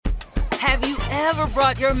Have you ever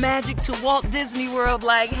brought your magic to Walt Disney World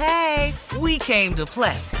like, hey, we came to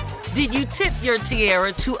play? Did you tip your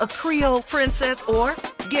tiara to a Creole princess or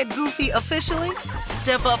get goofy officially?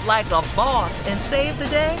 Step up like a boss and save the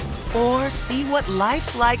day? Or see what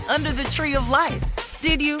life's like under the tree of life?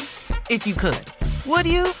 Did you? If you could. Would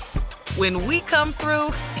you? When we come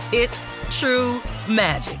through, it's true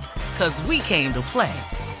magic. 'Cause we came to play.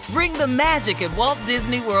 Bring the magic at Walt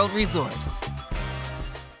Disney World Resort.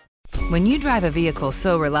 When you drive a vehicle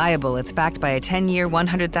so reliable it's backed by a 10-year,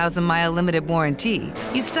 100,000-mile limited warranty,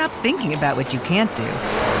 you stop thinking about what you can't do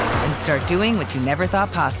and start doing what you never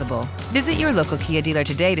thought possible. Visit your local Kia dealer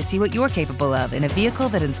today to see what you're capable of in a vehicle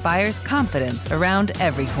that inspires confidence around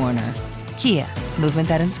every corner. Kia, movement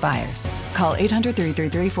that inspires. Call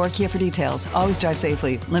 800-333-4KIA for details. Always drive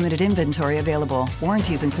safely. Limited inventory available.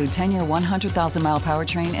 Warranties include 10-year 100,000-mile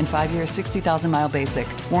powertrain and 5-year 60,000-mile basic.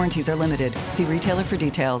 Warranties are limited. See retailer for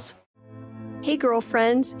details. Hey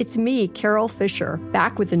girlfriends, it's me, Carol Fisher,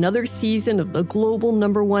 back with another season of the global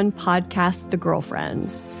 #1 podcast, The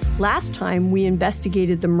Girlfriends. Last time, we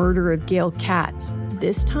investigated the murder of Gail Katz.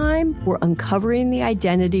 This time, we're uncovering the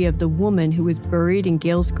identity of the woman who was buried in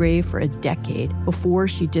Gail's grave for a decade before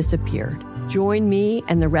she disappeared. Join me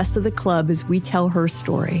and the rest of the club as we tell her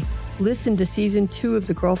story. Listen to Season 2 of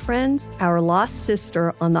The Girlfriends, Our Lost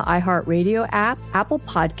Sister on the iHeartRadio app, Apple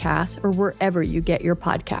Podcasts, or wherever you get your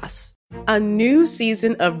podcasts. A new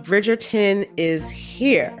season of Bridgerton is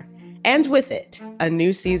here. And with it, a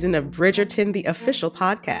new season of Bridgerton, the official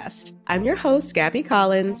podcast. I'm your host, Gabby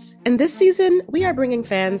Collins, and this season, we are bringing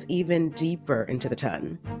fans even deeper into the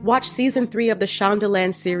ton. Watch Season 3 of the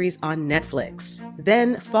Shondaland series on Netflix.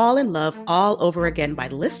 Then fall in love all over again by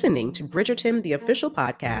listening to Bridgerton, the official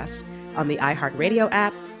podcast, on the iHeartRadio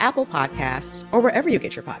app, Apple Podcasts, or wherever you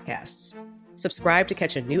get your podcasts. Subscribe to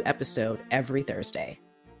catch a new episode every Thursday.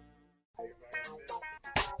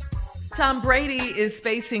 Tom Brady is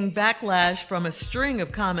facing backlash from a string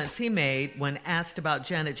of comments he made when asked about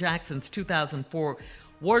Janet Jackson's 2004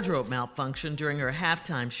 wardrobe malfunction during her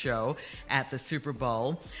halftime show at the Super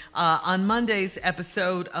Bowl. On Monday's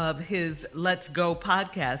episode of his Let's Go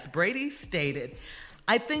podcast, Brady stated,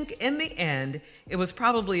 "I think in the end, it was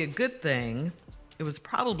probably a good thing. It was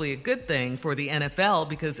probably a good thing for the NFL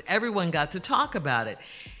because everyone got to talk about it.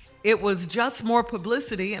 It was just more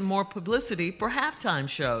publicity and more publicity for halftime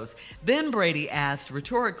shows." Then Brady asked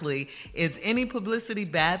rhetorically, "Is any publicity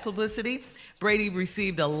bad publicity?" Brady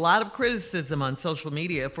received a lot of criticism on social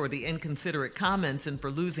media for the inconsiderate comments and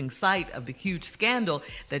for losing sight of the huge scandal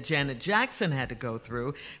that Janet Jackson had to go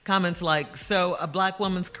through. Comments like, "So a black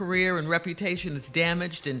woman's career and reputation is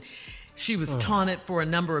damaged and she was taunted for a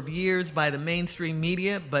number of years by the mainstream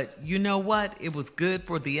media, but you know what? It was good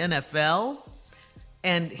for the NFL.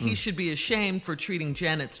 And he should be ashamed for treating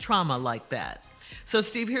Janet's trauma like that." So,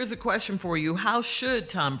 Steve, here's a question for you. How should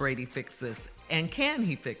Tom Brady fix this? And can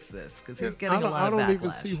he fix this? Because he's getting a lot of backlash. I don't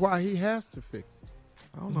even see why he has to fix it.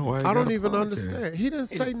 I don't know why. I don't even understand. He didn't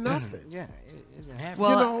say nothing. Yeah, it didn't happen.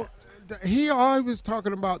 Well, he always was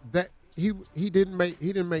talking about that. He didn't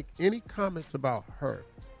make any comments about her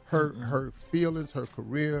feelings, her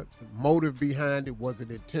career, the motive behind it, was it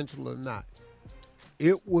intentional or not.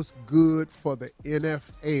 It was good for the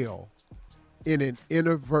NFL in an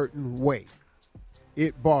inadvertent way.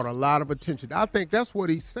 It brought a lot of attention. I think that's what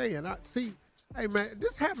he's saying. Hey man,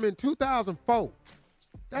 this happened in 2004.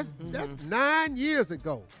 That's 9 years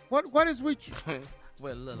ago. What is we?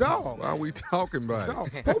 Well, look, dog. Why are we talking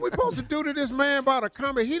about it? What we supposed to do to this man about a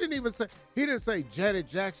comment? He didn't say Janet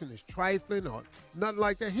Jackson is trifling or nothing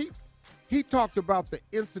like that. He talked about the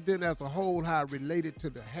incident as a whole, how it related to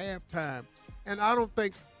the halftime. And I don't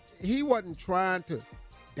think he wasn't trying to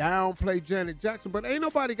downplay Janet Jackson, but ain't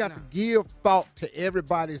nobody got to give thought to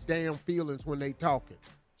everybody's damn feelings when they talking.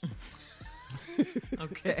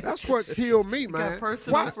 Okay. That's what killed me, man. Got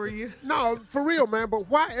personal for you? No, for real, man. But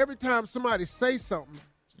why every time somebody say something,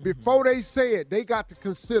 before they say it, they got to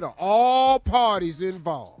consider all parties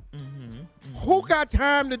involved? Who got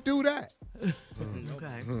time to do that?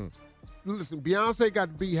 Okay. Listen, Beyonce got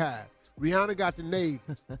the Beehive. Rihanna got the Navy.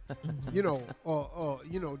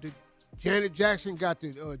 Janet Jackson got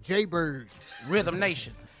the Jaybirds. Rhythm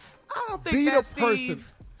Nation. I don't think Be that's the person.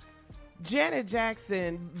 Steve. Janet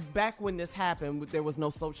Jackson, back when this happened, there was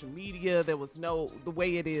no social media. There was no the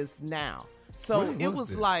way it is now. So When it was was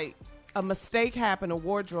this? like a mistake happened, a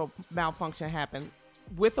wardrobe malfunction happened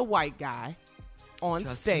with a white guy on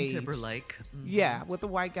Justin stage. Timberlake. Yeah, with a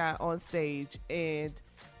white guy on stage. And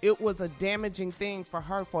it was a damaging thing for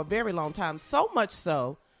her for a very long time. So much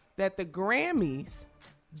so that the Grammys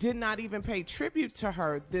did not even pay tribute to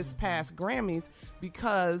her this past Grammys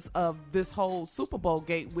because of this whole Super Bowl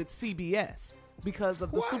gate with CBS, because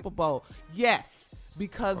of the Super Bowl. Yes,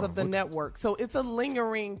 because of the network. So it's a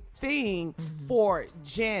lingering thing for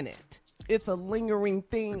Janet. It's a lingering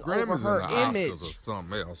thing over her image. Oscars or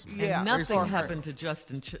something else. Yeah, and nothing happened to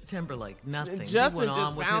Justin Timberlake. Nothing. Justin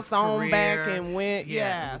just bounced on back and went.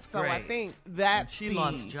 Yeah, So great. I think that she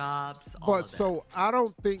lost jobs. But so I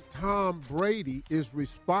don't think Tom Brady is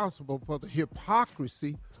responsible for the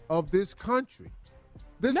hypocrisy of this country.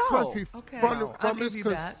 This country, from its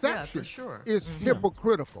conception, is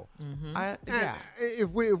hypocritical. And if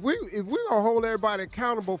we gonna hold everybody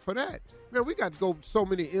accountable for that, man, we got to go so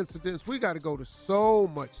many incidents. We got to go to so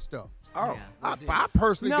much stuff. I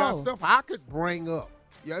personally got stuff I could bring up.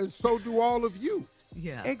 Yeah, and so do all of you.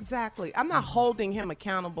 Yeah, exactly. I'm not holding him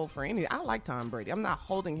accountable for anything. I like Tom Brady. I'm not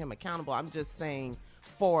holding him accountable. I'm just saying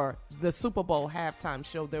for the Super Bowl halftime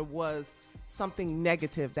show, there was something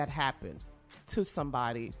negative that happened to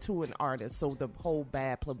somebody, to an artist. So the whole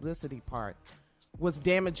bad publicity part was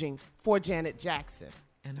damaging for Janet Jackson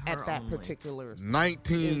at that particular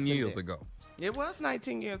 19 incident. years ago. It was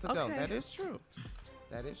 19 years ago. Okay. That is true.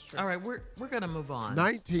 That is true. All right, we're going to move on.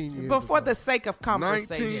 19 years But for ago. the sake of 19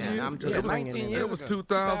 conversation, years I'm ago. just It was bringing 19 it years up. It was ago.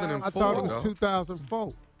 2004. I thought it was dog.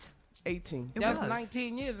 2004. 18. That's was.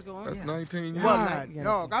 19 years ago. That's Huh? 19 years. God,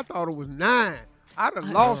 dog, I thought it was 9. I'd have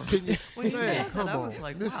lost 10 years. Man, Yeah, come I on. was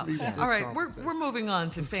like, Let's wow. leave this All right, conversation. we're moving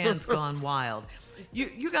on to Fans Gone Wild.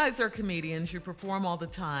 You guys are comedians. You perform all the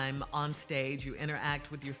time on stage. You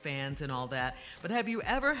interact with your fans and all that. But have you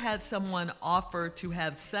ever had someone offer to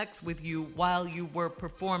have sex with you while you were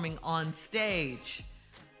performing on stage?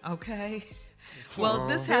 Okay. Well,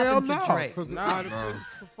 this happened to Drake. For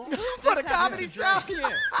the comedy show.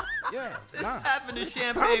 Yeah. This Nah. happened to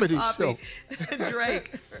Champagne Comedy Poppy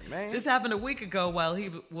Drake. Man. This happened a week ago while he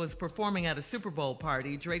was performing at a Super Bowl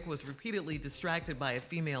party. Drake was repeatedly distracted by a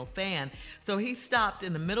female fan, so he stopped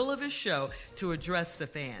in the middle of his show to address the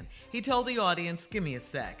fan. He told the audience, "Give me a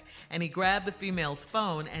sec," and he grabbed the female's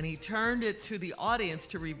phone and he turned it to the audience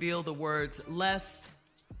to reveal the words, "Let's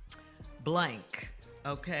blank."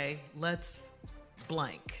 Okay, let's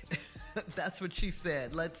blank. That's what she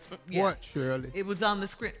said. What, Shirley? It was on the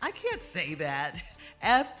screen. I can't say that.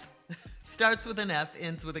 F starts with an F,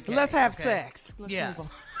 ends with a K. Let's have okay? sex. Let's Yeah. move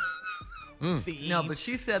on. No, but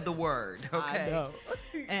she said the word. Okay. I know.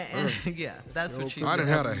 And, yeah, that's what she I said. didn't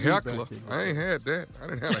have a Me heckler. back in I ain't had that. I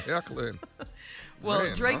didn't have a heckler. Well,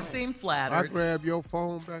 Man, Drake no. seemed I flattered. grabbed your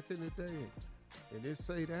phone back in the day, and it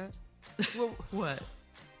say that. What?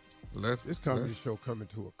 This comedy show coming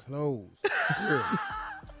to a close. Yeah.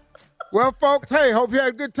 Well, folks, hey, hope you had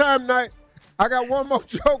a good time tonight. I got one more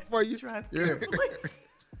joke for you. Drive Yeah. carefully.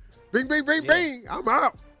 Bing, bing, bing, bing. I'm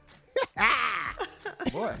out.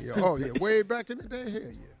 Boy. Yeah, oh, yeah, way back in the day. Hell,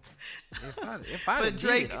 yeah. If I But did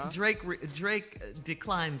Drake it, Drake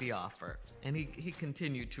declined the offer, and he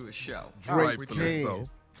continued to his show. Drake Rightfully can.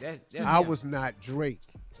 so. I was not Drake.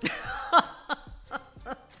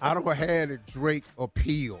 I don't have a Drake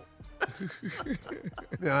appeal.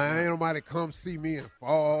 Now, ain't nobody come see me and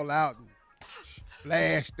fall out and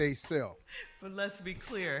flash they self. But let's be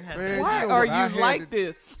clear. Man, Why you know are what I you had like to-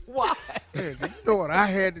 this? Why? Man, you know what I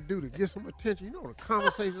had to do to get some attention? You know the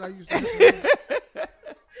conversations I used to have,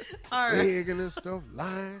 All right. begging and stuff,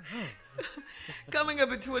 lying. Coming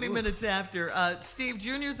up at 20 minutes after, Steve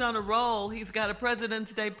Jr.'s on a roll. He's got a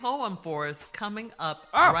President's Day poem for us coming up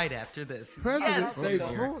right after this. President's Yes. Day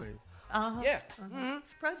poem. Yeah.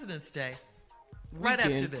 It's President's Day. Right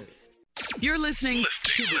after Weekend. this. You're listening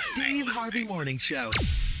to the Steve Harvey Morning Show.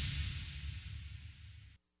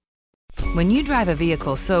 When you drive a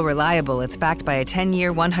vehicle so reliable it's backed by a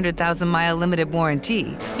 10-year, 100,000-mile limited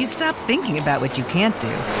warranty, you stop thinking about what you can't do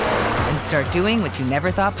and start doing what you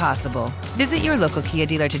never thought possible. Visit your local Kia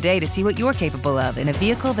dealer today to see what you're capable of in a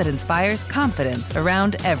vehicle that inspires confidence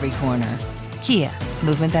around every corner. Kia,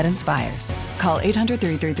 movement that inspires. Call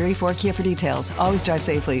 800-333-4KIA for details. Always drive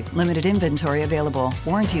safely. Limited inventory available.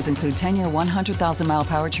 Warranties include 10-year 100,000-mile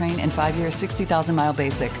powertrain and 5-year 60,000-mile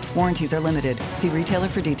basic. Warranties are limited. See retailer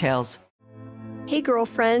for details. Hey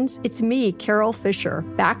girlfriends, it's me, Carol Fisher,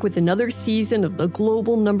 back with another season of the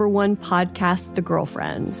global #1 podcast, The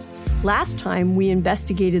Girlfriends. Last time, we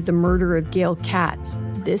investigated the murder of Gail Katz.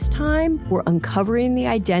 This time, we're uncovering the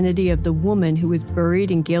identity of the woman who was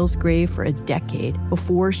buried in Gail's grave for a decade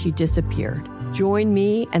before she disappeared. Join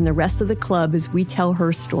me and the rest of the club as we tell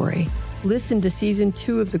her story. Listen to Season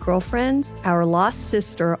 2 of The Girlfriends, Our Lost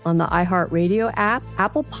Sister on the iHeartRadio app,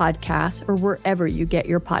 Apple Podcasts, or wherever you get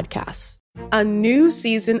your podcasts. A new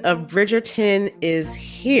season of Bridgerton is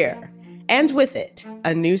here. and with it,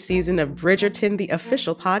 a new season of Bridgerton, the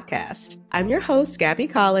official podcast. I'm your host, Gabby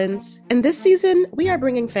Collins, and this season, we are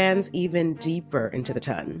bringing fans even deeper into the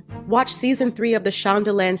ton. Watch season 3 of the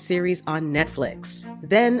Shondaland series on Netflix,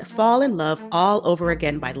 then fall in love all over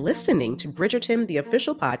again by listening to Bridgerton, the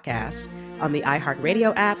official podcast, on the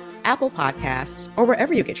iHeartRadio app, Apple Podcasts, or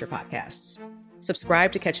wherever you get your podcasts.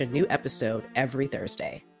 Subscribe to catch a new episode every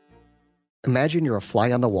Thursday. Imagine you're a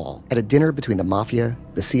fly on the wall at a dinner between the mafia,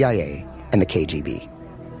 the CIA, and the KGB.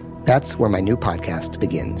 That's where my new podcast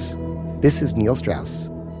begins. This is Neil Strauss,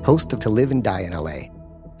 host of To Live and Die in LA,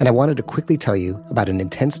 and I wanted to quickly tell you about an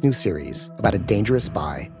intense new series about a dangerous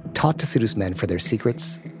spy taught to seduce men for their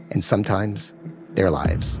secrets and sometimes their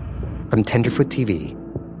lives. From Tenderfoot TV,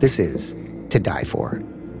 this is To Die For.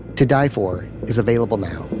 To Die For is available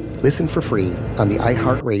now. Listen for free on the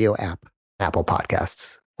iHeartRadio app, Apple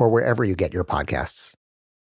Podcasts, or wherever you get your podcasts.